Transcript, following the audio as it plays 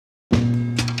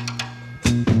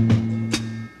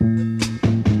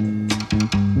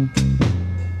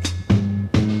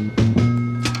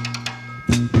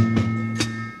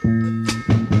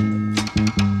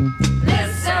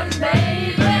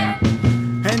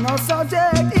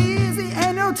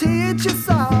teacher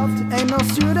soft, ain't no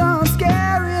student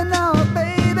scary enough,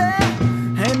 baby.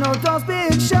 Ain't no doors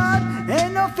being shut,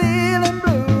 ain't no feeling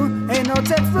blue, ain't no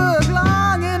textbook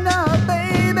long enough,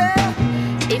 baby.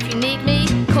 If you need me,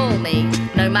 call me,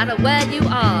 no matter where you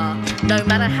are, no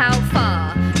matter how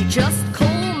far. You just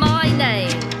call my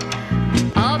name,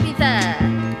 I'll be there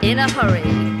in a hurry.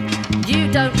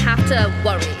 You don't have to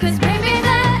worry. 'Cause baby,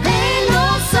 there ain't no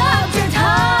subject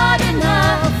hard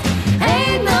enough,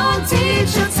 ain't no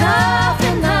teacher tough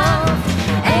enough,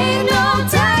 ain't no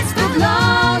textbook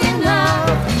long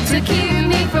enough to keep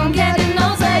me from getting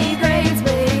those A grades,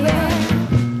 baby.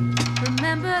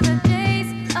 Remember the days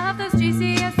of those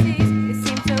GCSEs, it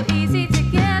seemed so easy to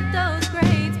get those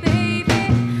grades, baby.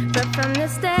 But from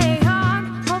this day on,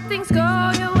 hope things go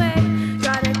your way,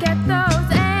 gotta get those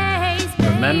A's,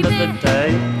 baby. Remember the day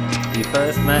you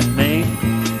first met me?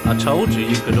 I told you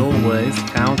you could always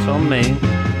count on me.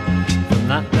 From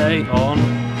that day on,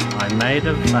 I made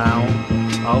a vow,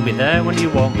 I'll be there when you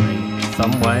want me,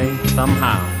 some way,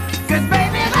 somehow. 'Cause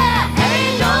baby, there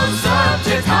ain't no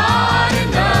subject hard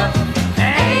enough,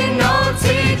 ain't no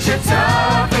teacher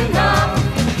tough enough,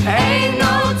 ain't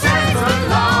no textbook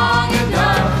long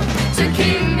enough to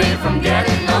keep me from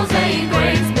getting those A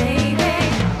grades, baby.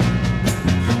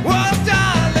 Well,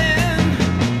 darling,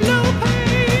 no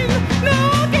pain, no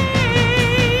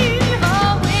gain.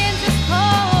 Oh, winter's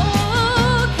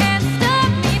cold can't stop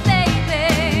me,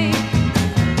 baby.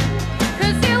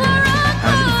 'Cause you are all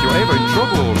And if you're ever in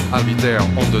trouble, I'll be there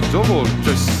on the double.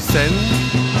 Just send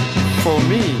for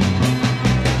me.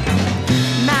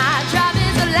 My job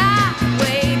is a lie,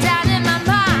 way down in my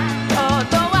mind,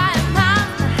 although I am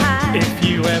high. If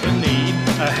you ever need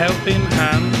a helping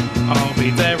hand, I'll be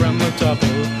there on the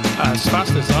double as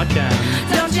fast as I can.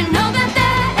 Don't you know